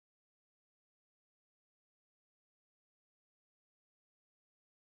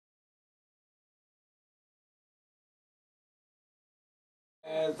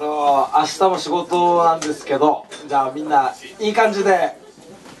明日も仕事なんですけど、じゃあみんないい感じで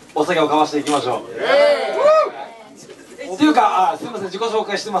お酒を交わしていきましょう。っていうか、すみません、自己紹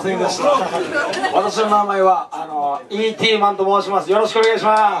介してませんでした。私の名前はET-MANと申します。よろしくお願いし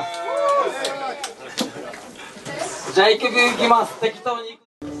ます。じゃあ1曲いきます。適当に。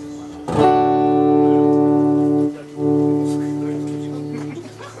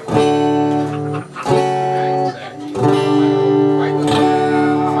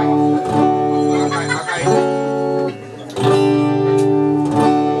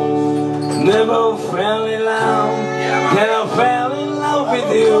Never fell in love, then I fell in love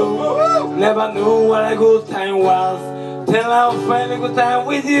with you. Never knew what a good time was, till I felt a good time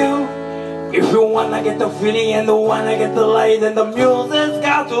with you. If you wanna get the feeling and wanna get the light, then the music's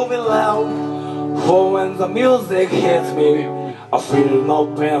got to be loud. For when the music hits me, I feel no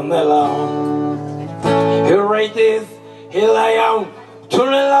pain at all. Here it is, here I am,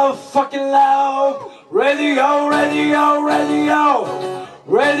 turn it up fucking loud. Radio, radio, radio.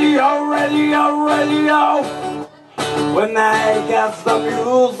 Radio, radio, radio. When I got the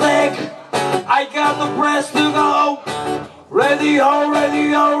music, I got the press to go. Radio,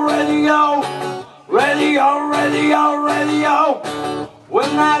 radio, radio. Radio, radio, radio.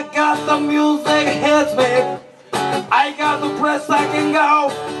 When I got the music hits me, I got the press I can go.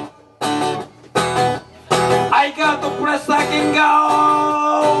 I got the press I can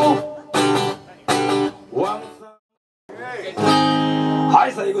go.は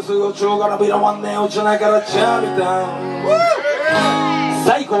い、最後すぐ中からビラマンネ落ちないからチャーミタン。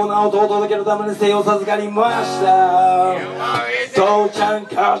最高な音を届けるために生を授かりました。父ちゃん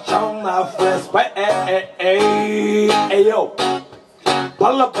母ちゃんなフレスペエヨパ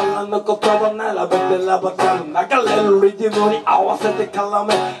ラパラの言葉並べてラバタル流れるリズムに合わせて絡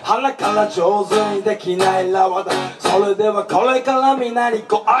め鼻から上手にできないラバだ。それではこれからみんなに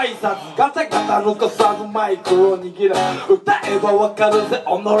ご挨拶ガタガタ抜かさずマイクを握る。歌えばわかるぜ己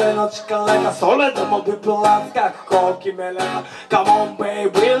の力が。それでもビプラン覚悟を決めれば Come on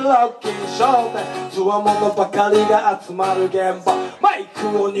baby ロッキー商店つわものばかりが集まる現場。マイク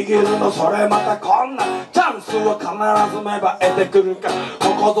を握るのそれまたこんなチャンスは必ず芽生えてくるか。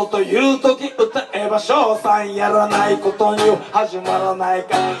ここぞという時歌えば賞賛やらないことには始まらない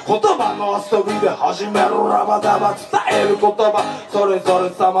か。言葉の遊びで始めるラバダバ伝える言葉それぞれ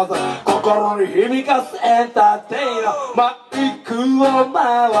様々心に響かすエンターテイナー。マイクを回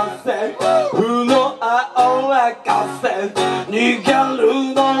せフロアを沸かせ逃げ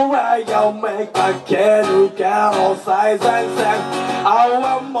るのはやめかけるかの最前線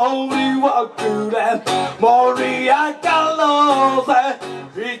泡盛をくれ盛り上がろうぜ。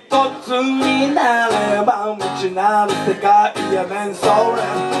一つになれば未知なる世界やメンソーレン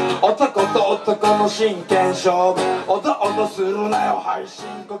男と男の真剣勝負おどおどするなよ配信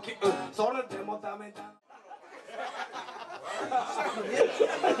呼吸それでもダメだ。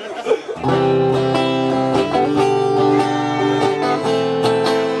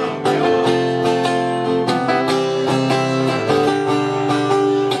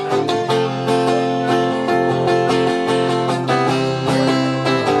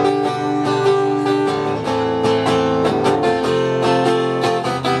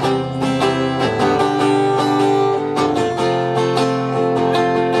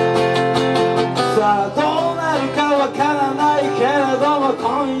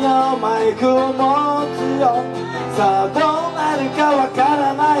さあどうなるかわか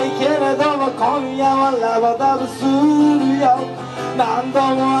らないけれども今夜はラバダブするよ。何度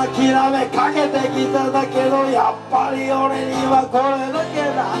も諦めかけてきただけどやっぱり俺にはこれだけ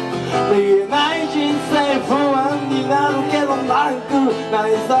だ。見えない人生不安になるけどなんくな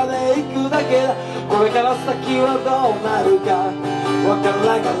いさで行くだけだ。これから先はどうなるかわから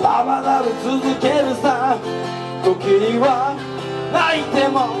ないからラバダブ続けるさ。時には泣いて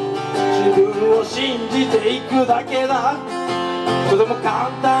も自分を信じていくだけだ。とても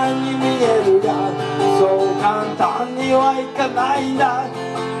簡単に見えるがそう簡単にはいかないんだ。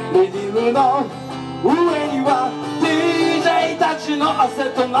リズムの上には DJ たちの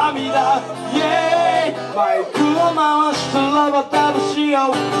汗と涙イエーイマイクを回してラバダブしよ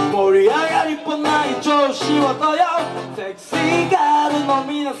う。盛り上がりっぽない調子はどよ。セクシーガールの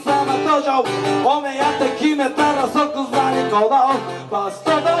皆様登場お目当て決めたら即座に行動。バス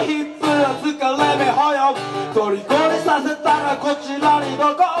トとヒップは疲れ目保養虜にさせたらこちらに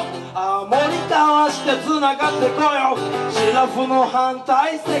どこあ盛り交わして繋がってこよう。シラフの反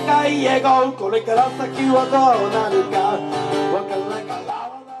対世界へゴー。これから先はどうなるかわからないか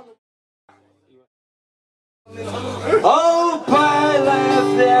ら Oh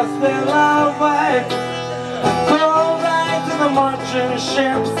pilots, yes they're away. Go right to the marching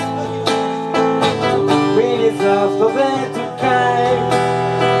ships. We deserve the way to guide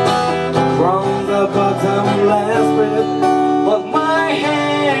from the bottomless pit. But my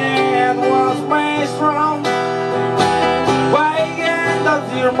hand was made strong by the hand of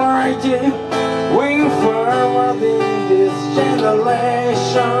the Almighty. We forward in this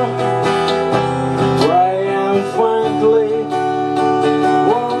generation, triumphantly.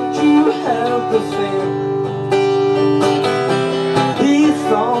 Won't you help to sing these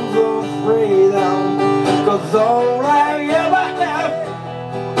songs of freedom? 'Cause all I ever have,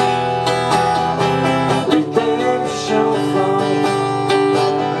 redemption songs.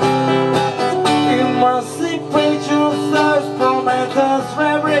 Emancipate yourselves from mental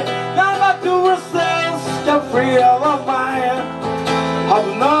slavery. Never to ourselves can free our mind. Have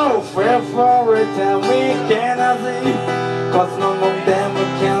no fear for it and we cannot see, 'cause none of them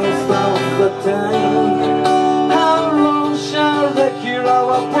can stop the time. How long shall they kill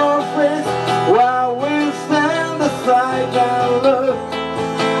our prophets while we stand aside and look?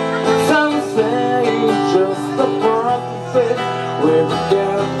 Some say it's just a prophet. We've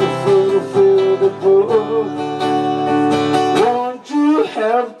got to fulfill the book. Won't you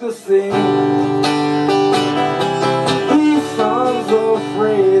help to sing these songs of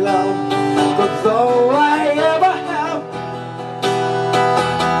freedom? 'Cause all I ever have,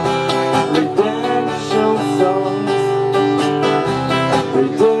 redemption songs,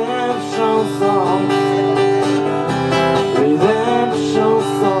 redemption songs, redemption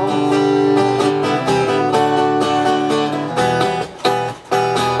songs.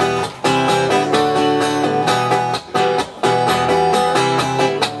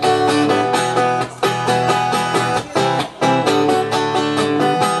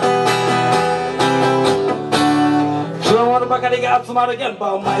ばかりが集まる現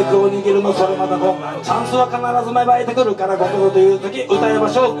場をマイクを握るのそれまた困難。チャンスは必ず芽生えてくるから心という時歌いま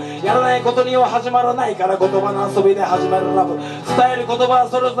しょう。やらないことには始まらないから言葉の遊びで始めるラブ。伝える言葉は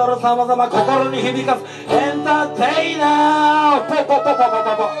それぞれ様々心に響かすエンターテイナー。ポポポポポ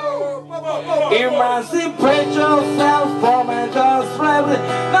ポポ。Emancipate yourself from mental slavery.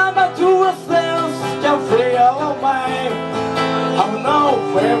 Number two ourselves can free our mind. Have no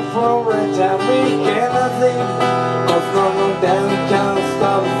fear for it and we cannot sing, 'cause none of them can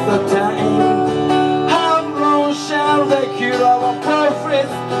stop the time. How long shall they kill our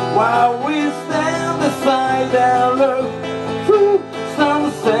prophets while we stand aside and look? Some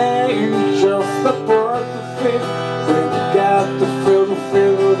say it's just a part of it. We've got to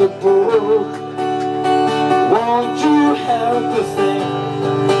fulfill the book. Won't you help to sing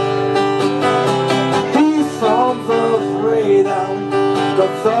these songs of freedom?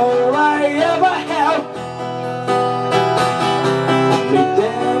 'Cause all I ever have,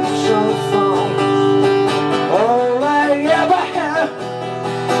 redemption songs. All I ever have,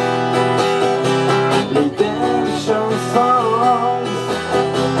 redemption songs.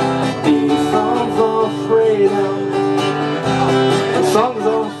 These songs of freedom, songs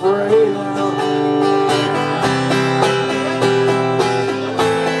of freedom.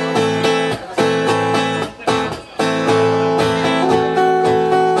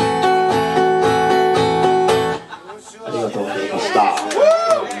 ありがとうございました。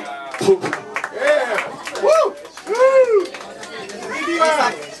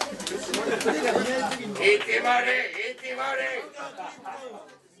ET-MAN